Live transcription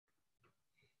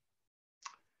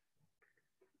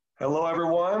Hello,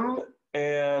 everyone,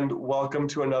 and welcome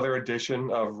to another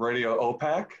edition of Radio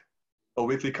OPAC, a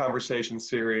weekly conversation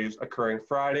series occurring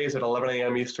Fridays at 11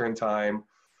 a.m. Eastern Time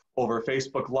over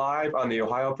Facebook Live on the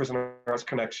Ohio Prisoners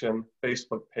Connection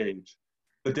Facebook page.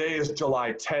 The day is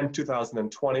July 10,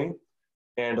 2020,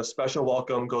 and a special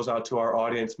welcome goes out to our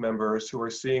audience members who are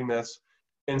seeing this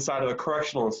inside of a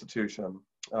correctional institution.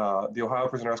 The Ohio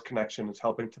Prisoners Connection is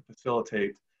helping to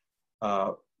facilitate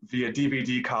via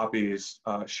DVD copies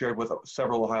shared with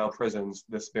several Ohio prisons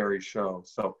this very show.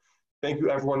 So thank you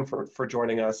everyone for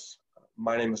joining us.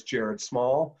 My name is Jared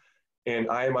Small, and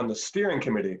I am on the steering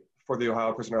committee for the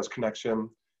Ohio Prisoners Connection,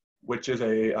 which is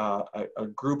a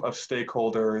group of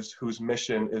stakeholders whose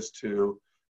mission is to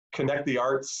connect the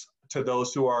arts to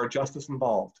those who are justice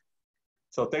involved.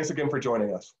 So thanks again for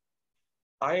joining us.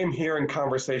 I am here in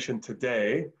conversation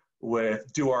today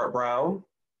with Duarte Brown.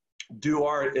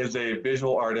 Duarte is a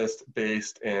visual artist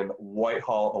based in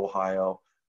Whitehall, Ohio,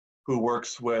 who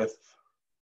works with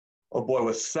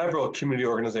several community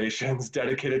organizations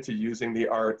dedicated to using the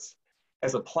arts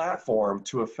as a platform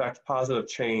to affect positive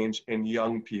change in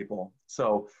young people.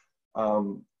 So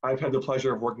I've had the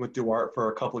pleasure of working with Duarte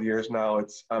for a couple of years now.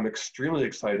 I'm extremely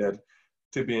excited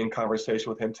to be in conversation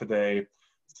with him today.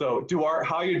 So Duarte,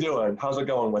 how are you doing? How's it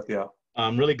going with you?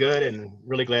 I'm really good and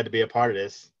really glad to be a part of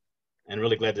this. And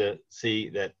really glad to see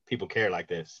that people care like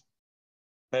this.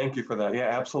 Thank you for that. Yeah,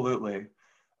 absolutely.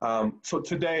 So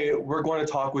today we're going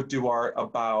to talk with Duarte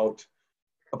about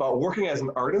working as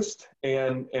an artist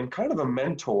and kind of a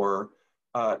mentor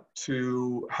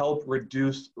to help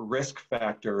reduce risk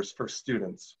factors for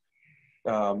students.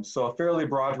 So a fairly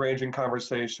broad-ranging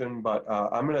conversation, but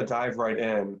I'm going to dive right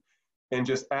in and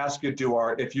just ask you,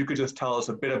 Duarte, if you could just tell us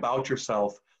a bit about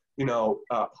yourself,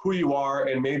 who you are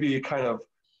and maybe kind of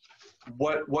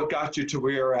what got you to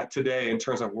where you're at today in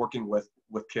terms of working with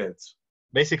kids?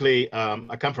 Basically,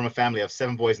 I come from a family of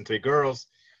 7 boys and 3 girls.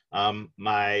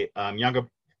 My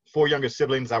 4 younger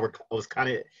siblings I was kind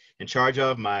of in charge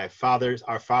of. Our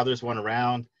fathers weren't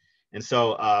around. And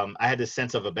so I had this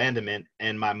sense of abandonment,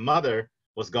 and my mother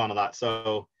was gone a lot.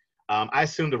 So I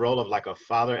assumed the role of like a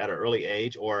father at an early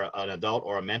age, or an adult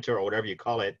or a mentor or whatever you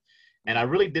call it. And I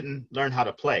really didn't learn how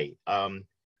to play.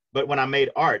 But when I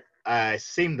made art, I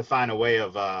seemed to find a way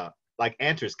of like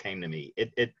answers came to me.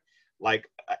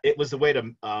 It was a way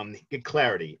to get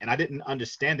clarity, and I didn't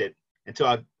understand it until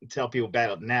I tell people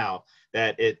about it now,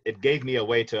 that it gave me a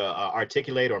way to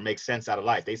articulate or make sense out of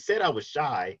life. They said I was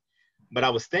shy, but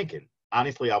I was thinking.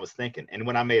 Honestly, I was thinking. And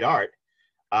when I made art,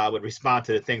 I would respond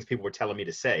to the things people were telling me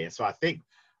to say. And so I think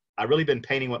I've really been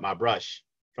painting with my brush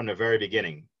from the very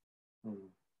beginning.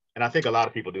 And I think a lot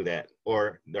of people do that,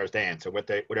 or their dance, or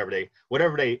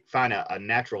whatever they find a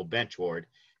natural bent toward.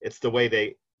 It's the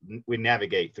way we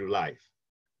navigate through life.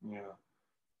 Yeah,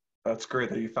 that's great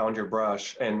that you found your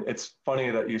brush. And it's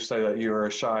funny that you say that you were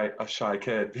a shy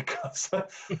kid, because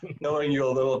knowing you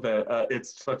a little bit,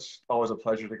 it's always a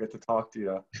pleasure to get to talk to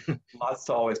you. Lots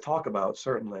to always talk about,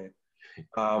 certainly.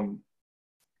 I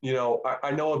know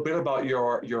a bit about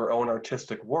your own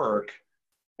artistic work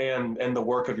and the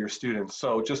work of your students.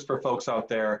 So just for folks out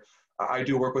there, I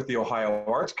do work with the Ohio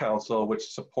Arts Council, which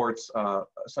supports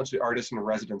essentially artists in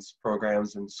residence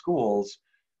programs in schools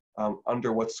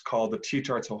under what's called the Teach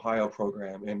Arts Ohio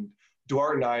program. And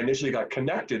Duarte and I initially got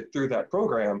connected through that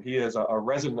program. He is a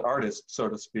resident artist, so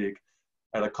to speak,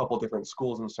 at a couple different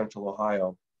schools in Central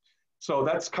Ohio. So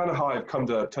that's kind of how I've come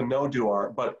to know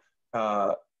Duarte. But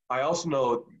I also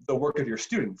know the work of your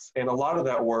students, and a lot of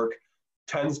that work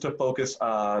tends to focus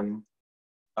on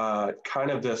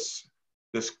kind of this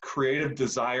creative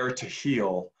desire to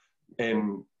heal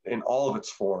in all of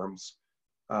its forms.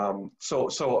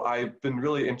 So I've been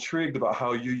really intrigued about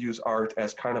how you use art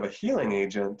as kind of a healing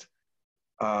agent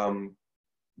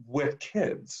with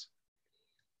kids.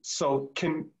 So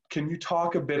can you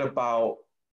talk a bit about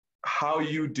how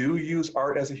you do use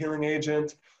art as a healing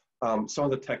agent, some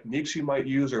of the techniques you might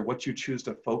use, or what you choose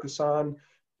to focus on?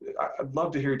 I'd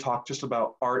love to hear you talk just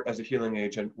about art as a healing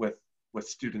agent with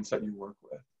students that you work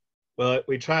with. Well,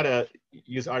 we try to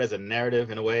use art as a narrative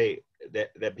in a way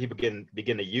that people can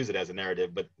begin to use it as a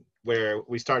narrative. But where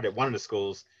we started at one of the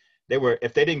schools,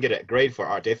 if they didn't get a grade for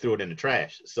art, they threw it in the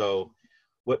trash. So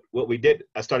what we did,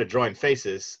 I started drawing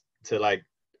faces to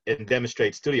and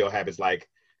demonstrate studio habits, like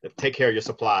take care of your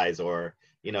supplies, or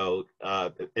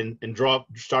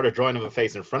start a drawing of a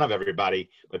face in front of everybody,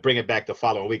 but bring it back the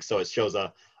following week so it shows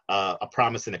a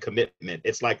promise and a commitment.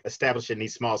 It's like establishing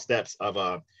these small steps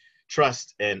of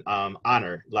trust and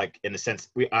honor, like in the sense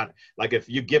like if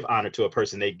you give honor to a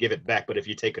person, they give it back. But if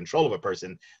you take control of a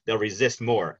person, they'll resist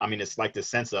more. I mean, it's like the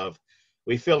sense of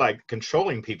we feel like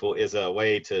controlling people is a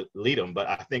way to lead them, but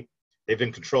I think they've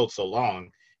been controlled so long,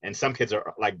 and some kids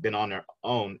are like been on their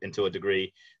own into a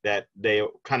degree that they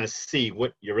kind of see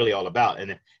what you're really all about.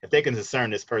 And if they can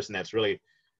discern this person that's really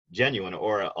genuine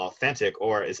or authentic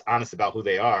or is honest about who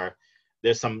they are,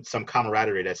 there's some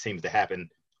camaraderie that seems to happen.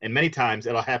 And many times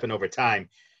it'll happen over time.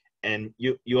 And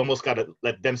you almost got to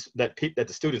let the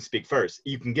students speak first.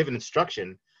 You can give an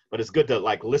instruction, but it's good to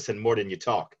like listen more than you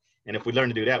talk. And if we learn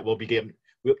to do that,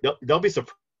 they'll be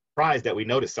surprised that we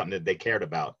noticed something that they cared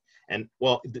about. And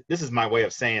well, this is my way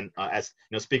of saying, as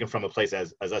you know, speaking from a place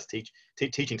as us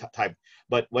teaching type.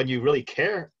 But when you really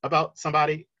care about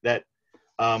somebody, that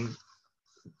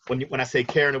when I say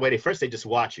care in a way, they just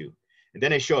watch you, and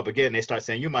then they show up again. And they start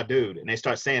saying, "You're my dude," and they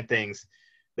start saying things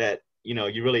that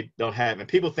you really don't have. And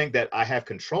people think that I have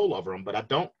control over them, but I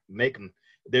don't make them.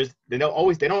 They don't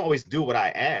always do what I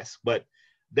ask, but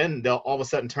then they'll all of a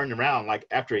sudden turn around, like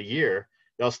after a year,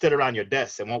 they'll sit around your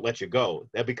desk and won't let you go.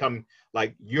 They'll become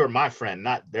like, you're my friend,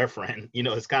 not their friend.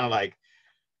 It's kind of like,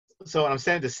 so what I'm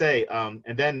saying to say,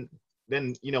 and then,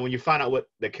 when you find out what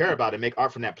they care about and make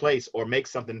art from that place or make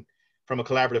something from a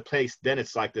collaborative place, then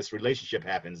it's like this relationship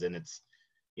happens, and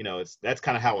that's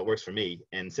kind of how it works for me.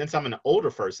 And since I'm an older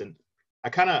person, I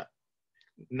kind of,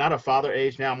 not a father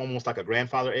age now, I'm almost like a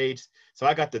grandfather age. So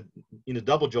I got the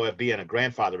double joy of being a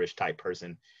grandfatherish type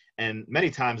person. And many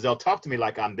times they'll talk to me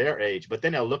like I'm their age, but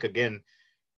then they'll look again,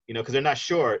 because they're not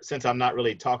sure, since I'm not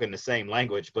really talking the same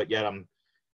language, but yet I'm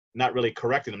not really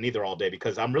correcting them neither all day,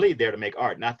 because I'm really there to make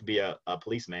art, not to be a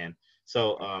policeman.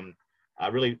 So I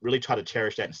really, really try to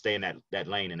cherish that and stay in that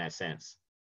lane in that sense.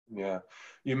 Yeah.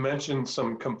 You mentioned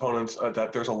some components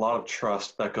that there's a lot of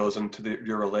trust that goes into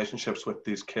your relationships with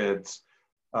these kids.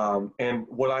 And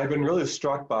what I've been really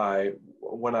struck by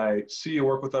when I see you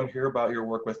work with them, hear about your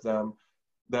work with them,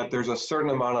 that there's a certain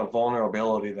amount of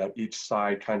vulnerability that each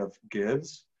side kind of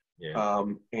gives. Yeah.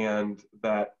 And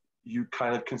that you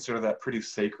kind of consider that pretty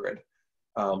sacred.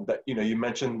 That, you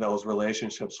mentioned those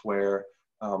relationships where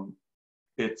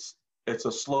it's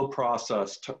a slow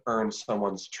process to earn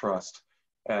someone's trust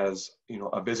as,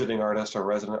 a visiting artist, a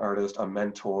resident artist, a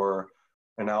mentor,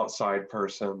 an outside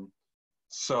person.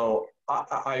 So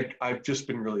I've just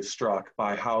been really struck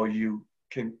by how you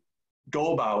can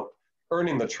go about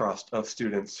earning the trust of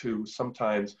students who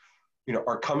sometimes,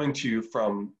 are coming to you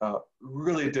from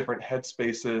really different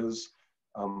headspaces,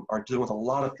 are dealing with a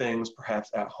lot of things, perhaps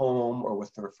at home or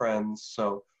with their friends.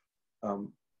 So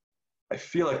I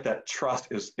feel like that trust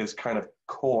is kind of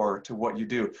core to what you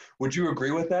do. Would you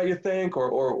agree with that, you think?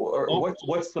 Or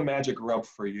what's the magic rub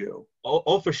for you?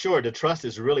 Oh, for sure. The trust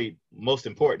is really most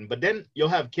important. But then you'll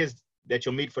have kids that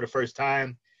you'll meet for the first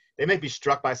time. They may be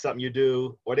struck by something you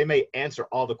do, or they may answer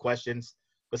all the questions.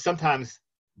 But sometimes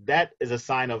that is a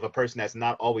sign of a person that's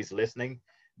not always listening.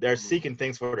 They're seeking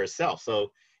things for themselves.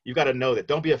 So you got to know that.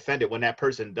 Don't be offended when that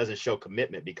person doesn't show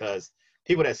commitment, because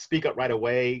people that speak up right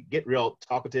away, get real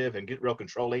talkative and get real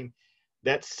controlling,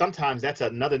 sometimes that's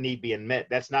another need being met.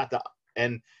 That's not the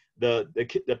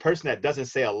person that doesn't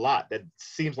say a lot, that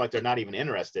seems like they're not even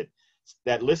interested,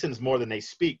 that listens more than they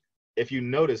speak. If you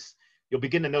notice, you'll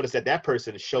begin to notice that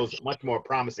person shows much more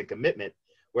promise and commitment,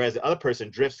 whereas the other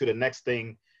person drifts to the next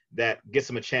thing that gets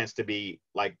them a chance to be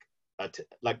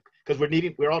because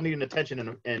we're all needing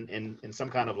attention and some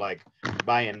kind of like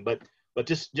buy-in, but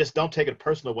just don't take it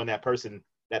personal when that person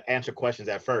that answered questions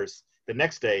at first, the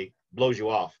next day blows you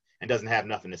off and doesn't have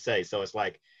nothing to say. So it's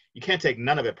like, you can't take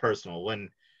none of it personal when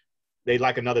they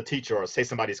like another teacher or say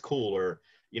somebody's cool, or,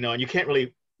 and you can't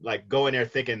really like go in there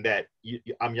thinking that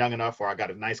I'm young enough, or I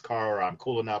got a nice car, or I'm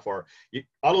cool enough, or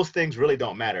all those things really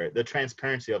don't matter. The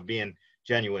transparency of being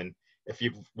genuine. If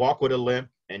you walk with a limp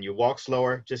and you walk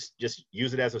slower, just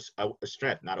use it as a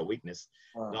strength, not a weakness.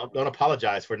 Wow. Don't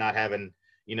apologize for not having,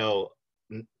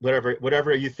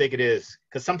 whatever you think it is.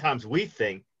 Because sometimes we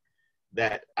think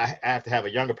that I have to have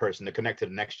a younger person to connect to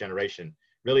the next generation.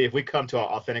 Really, if we come to our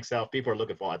authentic self, people are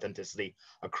looking for authenticity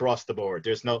across the board.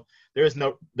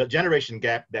 The generation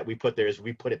gap that we put there is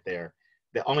we put it there.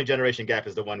 The only generation gap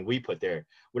is the one we put there.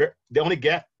 The only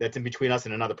gap that's in between us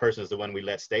and another person is the one we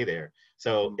let stay there.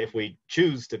 So if we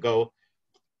choose to go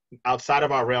outside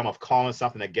of our realm of calling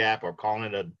something a gap or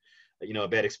calling it a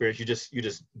bad experience, you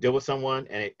just deal with someone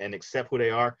and accept who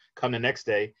they are. Come the next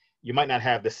day, you might not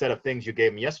have the set of things you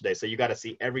gave them yesterday. So you got to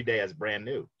see every day as brand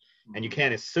new. And you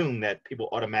can't assume that people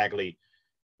automatically,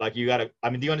 do you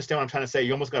understand what I'm trying to say?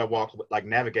 You almost got to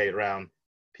navigate around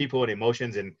people and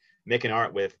emotions and making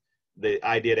art with the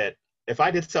idea that if I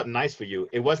did something nice for you,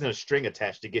 it wasn't a string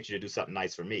attached to get you to do something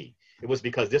nice for me. It was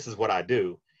because this is what I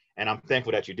do, and I'm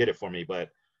thankful that you did it for me. But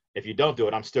if you don't do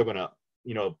it, I'm still going to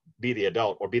be the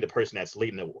adult or be the person that's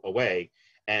leading the away,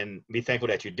 and be thankful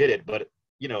that you did it. But,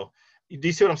 do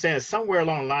you see what I'm saying? Somewhere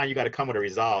along the line, you got to come with a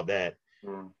resolve that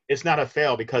it's not a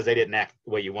fail because they didn't act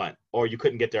the way you want, or you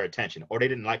couldn't get their attention, or they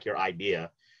didn't like your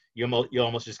idea. You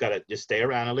almost just got to just stay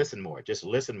around and listen more, just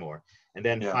listen more, and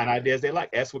then find ideas they like.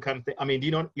 Ask what kind of thing. I mean, do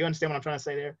you understand what I'm trying to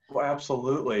say there? Well,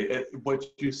 absolutely. What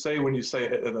you say when you say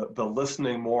the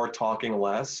listening more, talking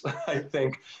less, I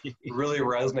think really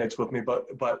resonates with me.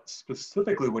 But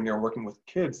specifically when you're working with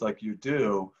kids like you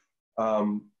do,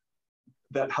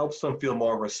 that helps them feel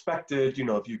more respected,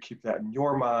 if you keep that in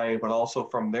your mind, but also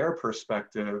from their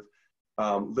perspective,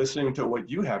 listening to what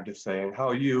you have to say and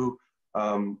how you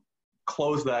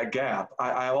close that gap.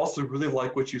 I also really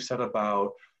like what you said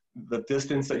about the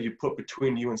distance that you put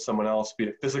between you and someone else, be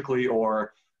it physically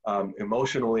or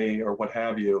emotionally or what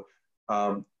have you.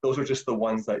 Those are just the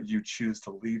ones that you choose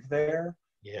to leave there.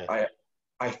 Yeah.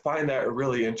 I find that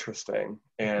really interesting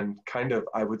and kind of,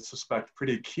 I would suspect,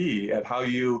 pretty key at how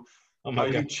you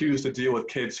choose to deal with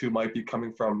kids who might be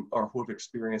coming from or who have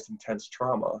experienced intense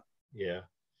trauma. Yeah.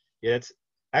 It's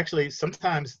actually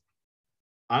sometimes,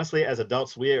 honestly, as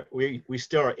adults, we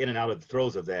still are in and out of the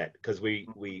throes of that because we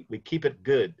keep it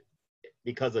good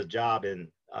because a job and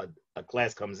a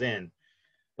class comes in,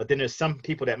 but then there's some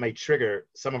people that may trigger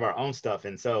some of our own stuff,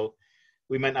 and so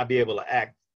we might not be able to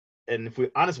act. And if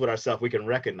we're honest with ourselves, we can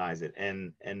recognize it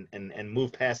and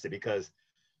move past it, because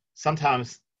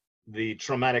sometimes the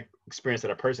traumatic experience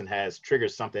that a person has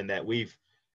triggers something that we've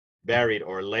buried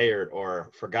or layered or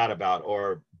forgot about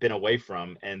or been away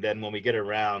from. And then when we get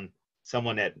around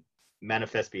someone that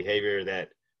manifests behavior that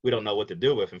we don't know what to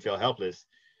do with and feel helpless,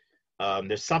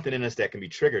 there's something in us that can be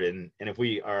triggered. And if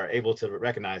we are able to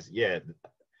recognize,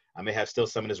 I may have still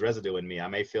some of this residue in me, I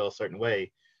may feel a certain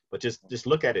way, but just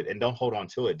look at it and don't hold on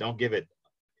to it. Don't give it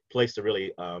place to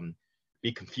really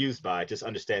be confused by it. Just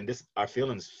understand this, our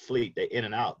feelings fleet, they're in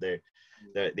and out.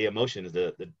 The emotions,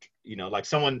 like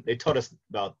someone, they taught us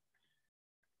about,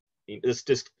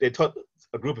 they taught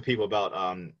a group of people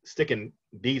about sticking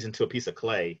beads into a piece of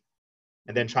clay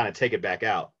and then trying to take it back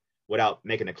out without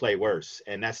making the clay worse.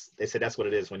 And they said that's what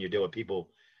it is when you deal with people,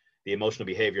 the emotional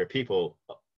behavior of people.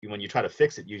 When you try to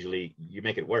fix it, usually you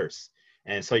make it worse.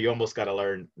 And so you almost got to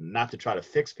learn not to try to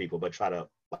fix people, but try to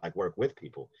work with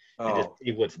people and just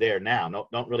see what's there now. No,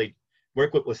 don't really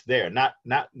work with what's there. Not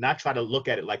try to look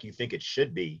at it like you think it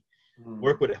should be.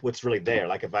 Work with what's really there.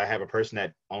 Like if I have a person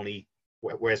that only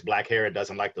wears black hair and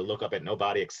doesn't like to look up at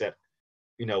nobody except,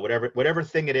 whatever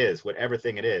thing it is,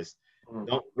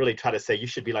 don't really try to say you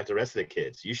should be like the rest of the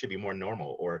kids. You should be more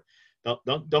normal, or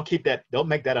don't keep that. Don't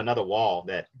make that another wall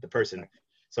that the person.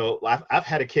 So I've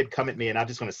had a kid come at me, and I'm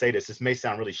just going to say this. This may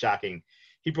sound really shocking.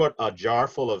 He brought a jar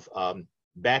full of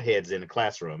bat heads in the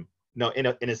classroom. No,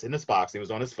 in this box. He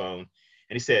was on his phone,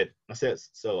 and he said, "I said,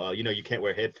 so you can't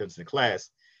wear headphones in the class."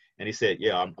 And he said,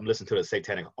 "Yeah, I'm listening to the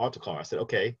Satanic Altar Call." I said,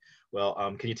 "Okay, well,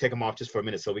 can you take them off just for a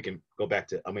minute so we can go back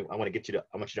to? I want you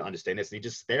to understand this." And he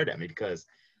just stared at me because,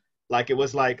 it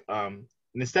was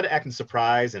instead of acting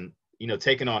surprised and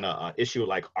taking on a issue,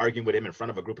 like arguing with him in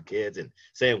front of a group of kids and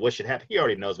saying what should happen. He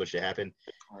already knows what should happen.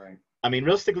 All right. I mean,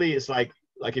 realistically, it's like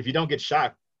if you don't get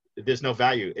shocked, there's no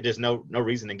value. There's no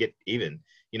reason to get even,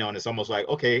 and it's almost like,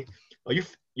 okay, well,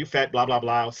 you fat, blah, blah,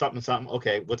 blah, something.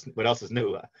 Okay. What else is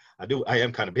new? I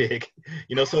am kind of big,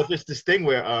 so it's just this thing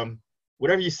where,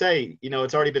 whatever you say,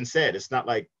 it's already been said. It's not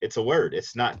like it's a word.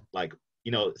 It's not like,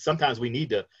 sometimes we need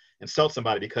to insult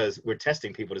somebody because we're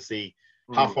testing people to see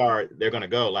how far they're going to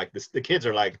go. Like the kids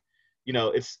are like,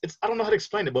 it's I don't know how to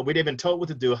explain it, but they've been told what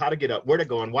to do, how to get up, where they're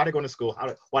going, why they're going to school,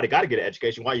 why they got to get an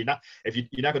education, why you're not, if you're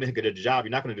not going to get a job,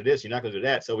 you're not going to do this, you're not going to do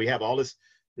that. So we have all this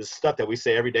stuff that we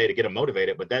say every day to get them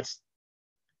motivated, but that's,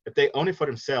 if they own it for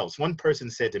themselves. One person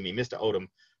said to me, Mr. Odom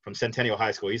from Centennial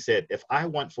High School, he said, if I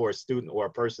want for a student or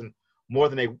a person more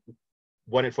than they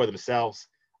want it for themselves,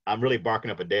 I'm really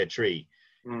barking up a dead tree.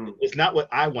 It's not what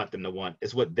I want them to want,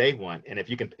 it's what they want. And if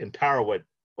you can empower what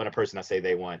a person, I say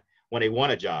they want, when they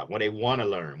want a job, when they want to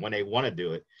learn, when they want to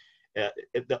do it,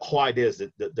 the whole idea is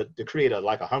to create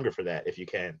a hunger for that if you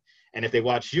can. And if they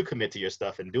watch you commit to your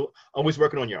stuff and always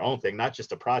working on your own thing, not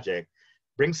just a project,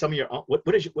 bring some of your own,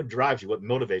 what drives you, what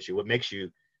motivates you, what makes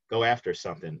you go after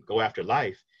something, go after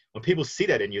life. When people see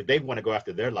that in you, they want to go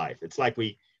after their life. It's like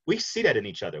we see that in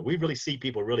each other. We really see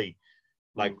people really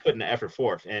putting the effort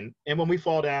forth. And when we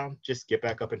fall down, just get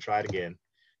back up and try it again.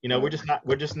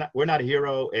 We're not a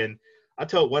hero. And I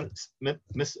told one of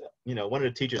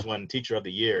the teachers, one teacher of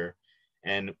the year,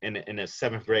 and in the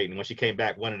 7th grade, and when she came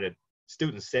back, one of the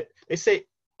students said, they say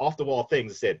off the wall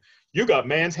things, that said, "You got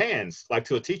man's hands," like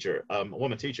to a teacher, a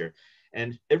woman teacher.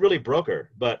 And it really broke her.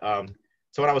 But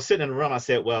So when I was sitting in the room, I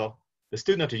said, well, the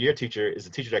student of the year teacher is the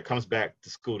teacher that comes back to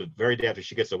school the very day after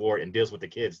she gets the award and deals with the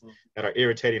kids that are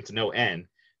irritating to no end.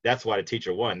 That's why the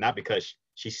teacher won, not because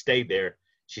she stayed there.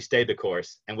 She stayed the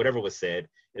course, and whatever was said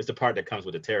is the part that comes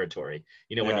with the territory.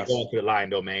 You know, when you go Yes. into the lion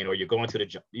domain, or you're going to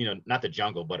the, you know, not the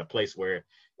jungle, but a place where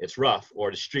it's rough,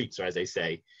 or the streets, or as they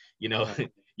say, you know,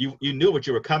 Yeah. you knew what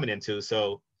you were coming into.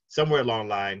 So somewhere along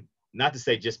the line, not to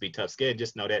say just be tough skinned,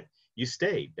 just know that you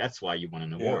stayed. That's why you won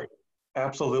an Yeah. award.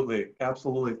 Absolutely,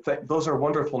 absolutely. Those are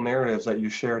wonderful narratives that you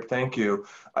shared. Thank you.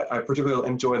 I particularly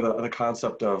enjoy the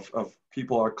concept of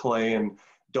people are clay and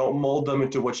don't mold them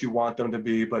into what you want them to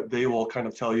be, but they will kind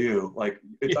of tell you, like,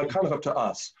 it's kind of up to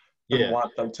us to Yeah.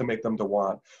 want them, to make them to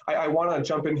want. I want to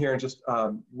jump in here and just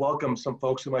welcome some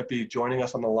folks who might be joining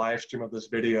us on the live stream of this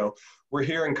video. We're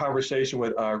here in conversation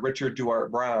with Richard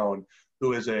Duarte Brown,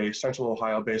 who is a Central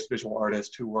Ohio-based visual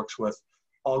artist who works with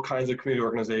all kinds of community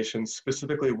organizations,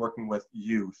 specifically working with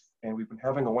youth. And we've been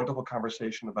having a wonderful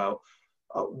conversation about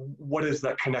what is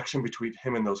that connection between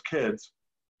him and those kids.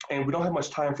 And we don't have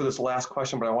much time for this last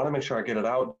question, but I want to make sure I get it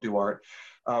out, Duarte.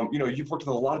 You know, you've worked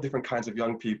with a lot of different kinds of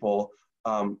young people,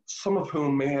 some of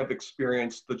whom may have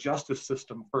experienced the justice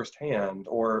system firsthand,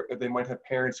 or they might have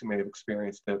parents who may have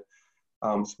experienced it.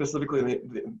 Specifically,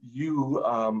 you,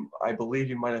 I believe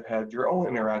you might have had your own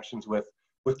interactions with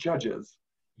judges.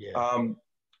 Yeah.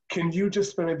 Can you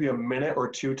just spend maybe a minute or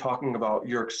two talking about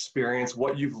your experience,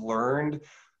 what you've learned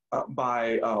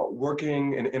by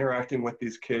working and interacting with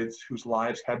these kids whose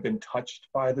lives have been touched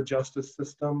by the justice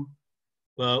system?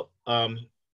 Well,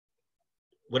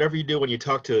 whatever you do when you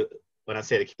talk to, when I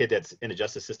say the kid that's in the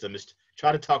justice system, is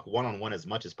try to talk one-on-one as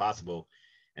much as possible,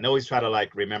 and always try to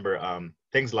like remember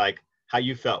things like how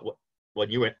you felt when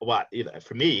you were,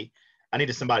 for me, I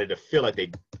needed somebody to feel like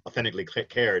they authentically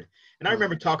cared. And I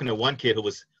remember talking to one kid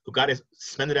who got his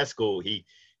suspended at school.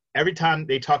 Every time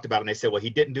they talked about it, and they said, well, he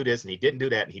didn't do this, and he didn't do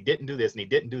that, and he didn't do this, and he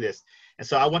didn't do this. And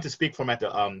so I went to speak for him at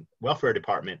the welfare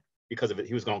department because of it.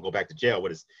 He was going to go back to jail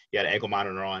he had an ankle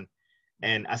monitor on.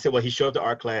 And I said, well, he showed up to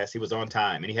art class, he was on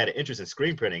time, and he had an interest in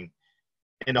screen printing.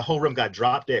 And the whole room got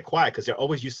dropped dead quiet because they're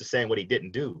always used to saying what he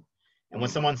didn't do. And when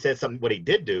someone said something, what he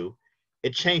did do,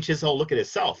 it changed his whole look at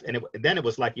himself. And then it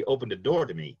was like he opened the door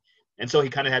to me. And so he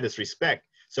kind of had this respect.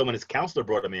 So when his counselor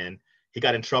brought him in, he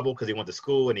got in trouble because he went to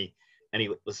school and he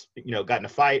was, got in a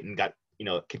fight and got,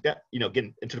 kicked out,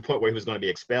 getting into the point where he was going to be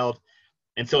expelled.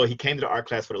 And so he came to the art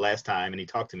class for the last time and he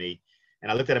talked to me.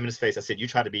 And I looked at him in his face. I said, you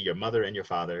try to be your mother and your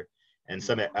father. And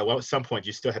at some point,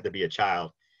 you still have to be a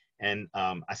child. And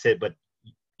I said, but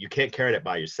you can't carry that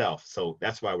by yourself. So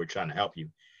that's why we're trying to help you.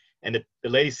 And the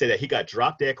lady said that he got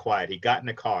dropped dead quiet. He got in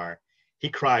the car. He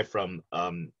cried from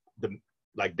the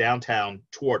downtown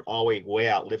toward all the way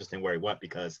out Livingston where he went,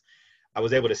 because I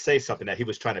was able to say something that he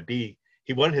was trying to be.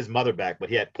 He wanted his mother back, but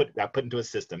he got put into a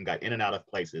system, got in and out of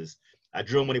places. I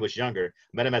drew him when he was younger,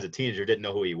 met him as a teenager, didn't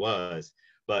know who he was,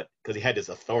 but because he had this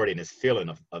authority and this feeling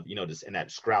of just in that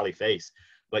scowly face.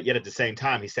 But yet at the same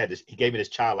time, he said this, he gave me this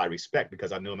childlike respect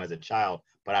because I knew him as a child,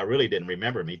 but I really didn't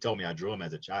remember him. He told me I drew him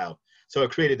as a child. So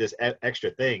it created this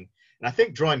extra thing. And I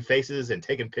think drawing faces and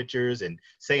taking pictures and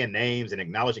saying names and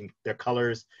acknowledging their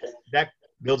colors, that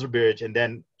builds a bridge. And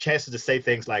then chances to say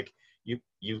things like,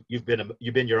 you've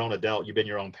been your own adult, you've been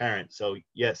your own parent. So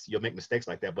yes, you'll make mistakes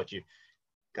like that, but you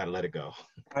got to let it go.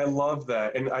 I love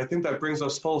that. And I think that brings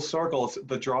us full circle,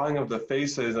 the drawing of the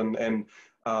faces and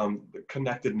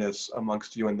connectedness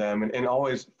amongst you and them. And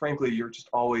always, frankly,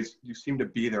 you seem to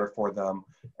be there for them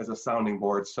as a sounding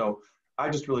board. So I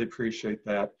just really appreciate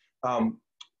that.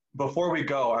 Before we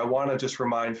go, I want to just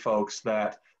remind folks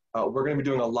that we're going to be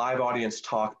doing a live audience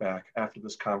talk back after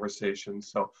this conversation.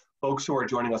 So folks who are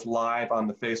joining us live on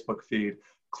the Facebook feed,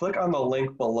 click on the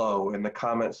link below in the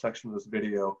comment section of this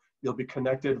video. You'll be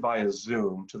connected via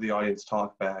Zoom to the audience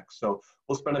talk back. So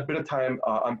we'll spend a bit of time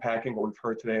unpacking what we've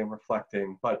heard today and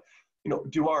reflecting. But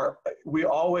we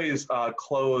always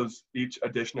close each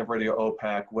edition of Radio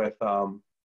OPAC with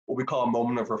what we call a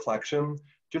moment of reflection,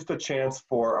 just a chance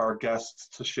for our guests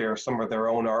to share some of their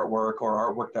own artwork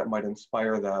or artwork that might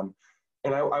inspire them.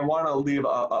 And I want to leave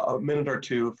a minute or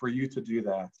two for you to do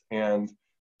that. And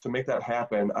to make that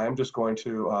happen, I'm just going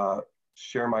to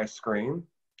share my screen.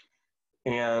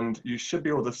 And you should be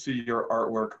able to see your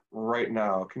artwork right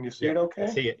now. Can you see it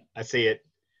okay? I see it.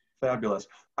 Fabulous.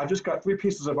 I've just got 3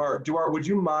 pieces of art. Duarte, would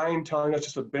you mind telling us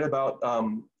just a bit about,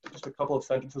 just a couple of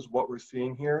sentences, what we're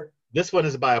seeing here? This one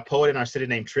is by a poet in our city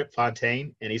named Trip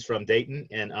Fontaine, and he's from Dayton.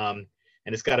 And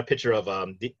it's got a picture of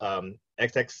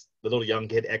XX, the little young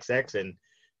kid XX, and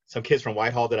some kids from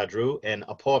Whitehall that I drew, and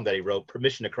a poem that he wrote,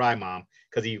 Permission to Cry, Mom,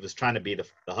 because he was trying to be the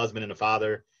husband and the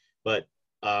father. But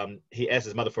he asked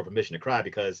his mother for permission to cry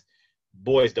because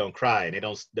boys don't cry and they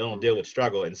don't deal with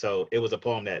struggle. And so it was a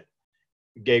poem that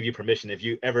gave you permission. If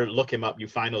you ever look him up, you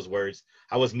find those words.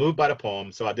 I was moved by the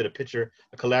poem, so I did a picture,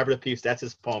 a collaborative piece. That's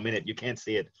his poem in it. You can't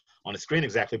see it on the screen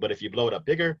exactly, but if you blow it up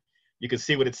bigger, you can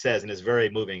see what it says, and it's very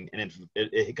moving. And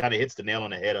it kind of hits the nail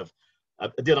on the head of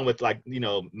dealing with, like,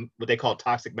 what they call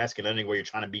toxic masculinity, where you're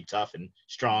trying to be tough and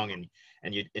strong,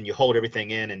 and you hold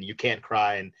everything in, and you can't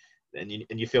cry, and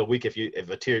you feel weak if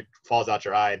a tear falls out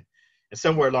your eye. And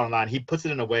somewhere along the line, he puts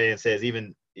it in a way and says,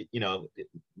 even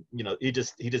he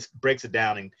just breaks it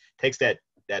down and takes that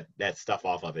stuff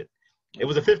off of it. It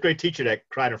was a fifth grade teacher that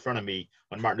cried in front of me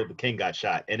when Martin Luther King got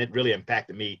shot, and it really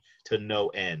impacted me to no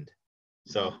end.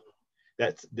 So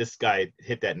this guy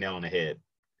hit that nail on the head.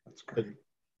 That's great.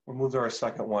 We'll move to our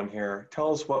second one here.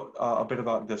 Tell us a bit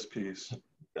about this piece.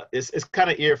 It's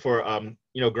kind of ear for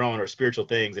growing or spiritual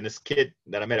things. And this kid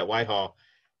that I met at Whitehall,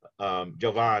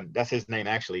 Jovan, that's his name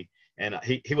actually. And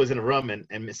he was in a room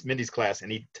in Miss Mindy's class,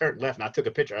 and he turned left, and I took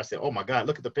a picture. I said, "Oh my God,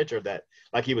 look at the picture of that!"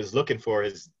 Like he was looking for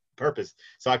his purpose.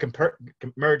 So I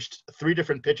merged 3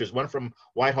 different pictures: one from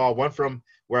Whitehall, one from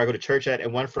where I go to church at,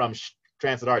 and one from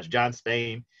Transit Arts, John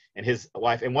Spain and his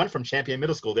wife, and one from Champion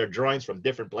Middle School. They're drawings from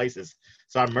different places.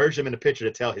 So I merged them in the picture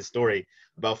to tell his story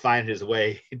about finding his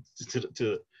way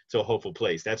to a hopeful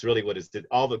place. That's really what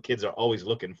all the kids are always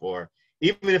looking for.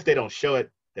 Even if they don't show it,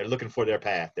 they're looking for their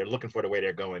path. They're looking for the way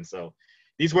they're going. So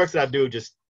these works that I do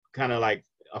just kind of like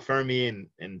affirm me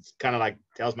and kind of like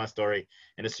tells my story.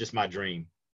 And it's just my dream.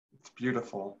 It's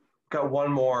beautiful. Got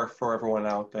one more for everyone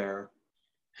out there.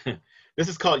 This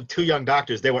is called Two Young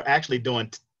Doctors. They were actually doing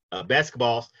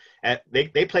basketball. They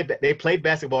played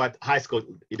basketball at high school.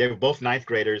 They were both 9th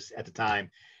graders at the time.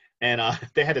 And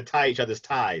they had to tie each other's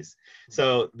ties.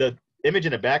 So the image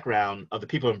in the background of the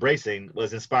people embracing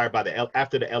was inspired by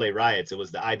after the LA riots. It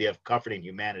was the idea of comforting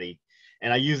humanity.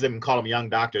 And I use them and call them young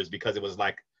doctors because it was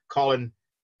like calling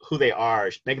who they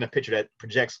are, making a picture that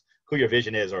projects who your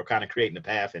vision is, or kind of creating the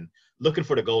path and looking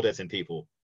for the gold that's in people.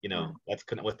 That's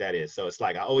kind of what that is. So it's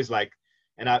like, I always like,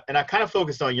 and I kind of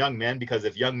focused on young men because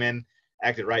if young men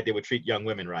acted right, they would treat young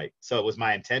women right. So it was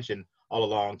my intention all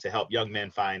along to help young men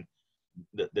find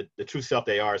the true self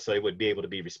they are, so they would be able to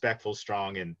be respectful,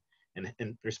 strong, and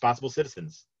responsible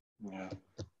citizens. Yeah,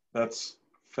 that's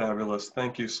fabulous.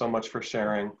 Thank you so much for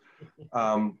sharing.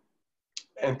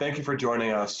 And thank you for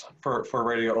joining us for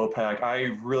Radio OPAC.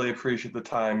 I really appreciate the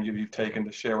time you've taken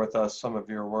to share with us some of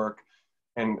your work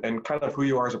and kind of who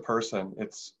you are as a person.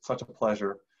 It's such a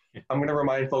pleasure. I'm going to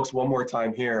remind folks one more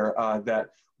time here that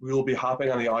we will be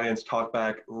hopping on the audience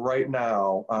talkback right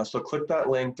now. So click that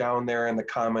link down there in the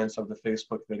comments of the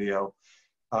Facebook video.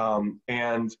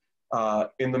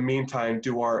 In the meantime,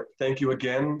 Duarte, thank you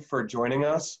again for joining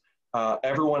us.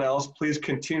 Everyone else, please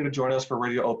continue to join us for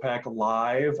Radio OPAC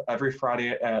live every Friday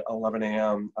at 11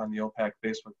 a.m. on the OPAC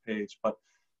Facebook page. But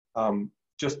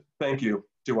just thank you,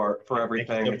 Duarte, for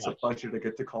everything. It's a pleasure to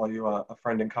get to call you a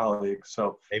friend and colleague.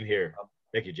 So same here.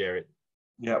 Thank you, Jared.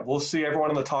 Yeah, we'll see everyone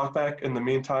in the talkback. In the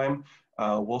meantime,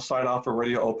 we'll sign off for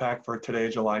Radio OPAC for today,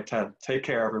 July 10th. Take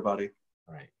care, everybody.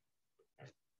 All right.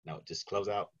 No, just close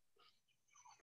out.